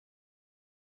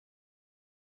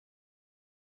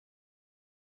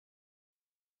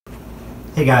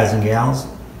Hey guys and gals,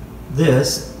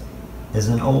 this is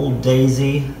an old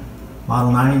Daisy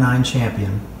Model 99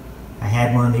 Champion. I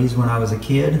had one of these when I was a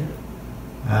kid.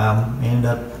 I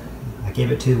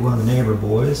gave it to one of the neighbor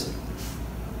boys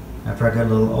after I got a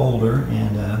little older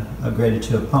and upgraded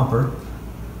to a pumper.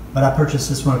 But I purchased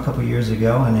this one a couple years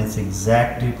ago, and it's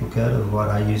exact duplicate of what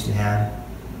I used to have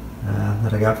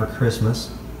that I got for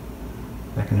Christmas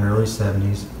back in the early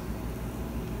 70s.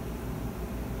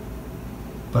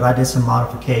 But I did some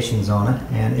modifications on it,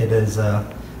 and it is I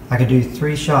could do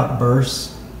 3-shot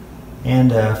bursts and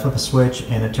flip a switch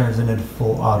and it turns into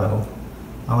full auto.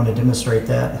 I want to demonstrate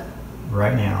that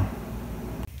right now.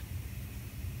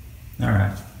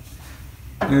 Alright,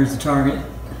 there's the target.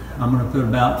 I'm going to put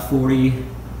about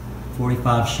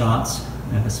 45 shots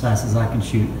as fast as I can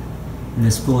shoot in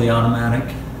this fully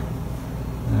automatic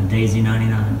Daisy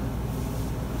 99.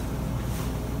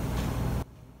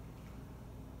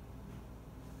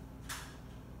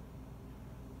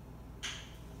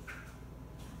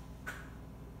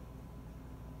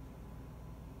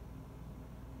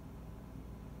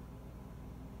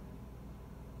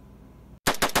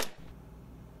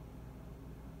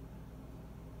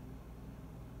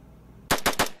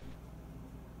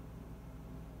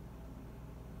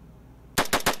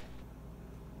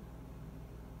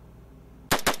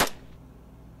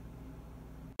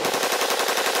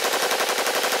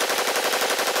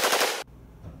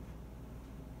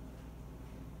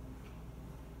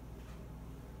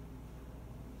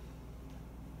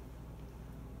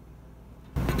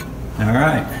 All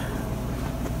right,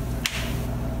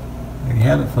 there you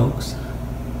have it, folks.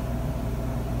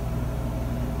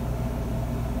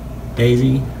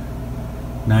 Daisy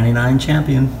 99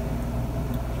 Champion,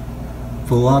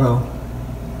 full auto.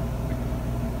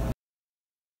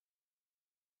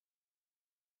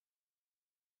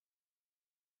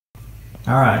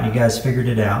 All right, you guys figured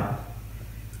it out.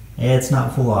 It's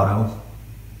not full auto.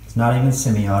 It's not even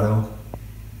semi-auto.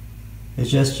 It's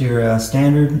just your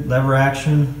standard lever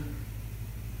action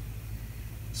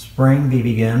spring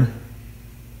BB gun.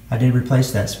 I did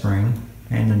replace that spring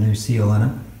and a new seal in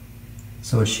it,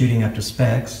 so it's shooting up to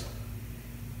specs.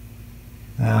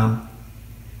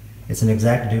 It's an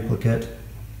exact duplicate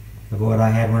of what I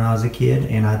had when I was a kid,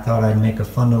 and I thought I'd make a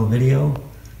fun little video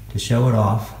to show it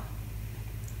off.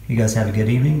 You guys have a good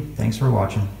evening. Thanks for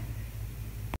watching.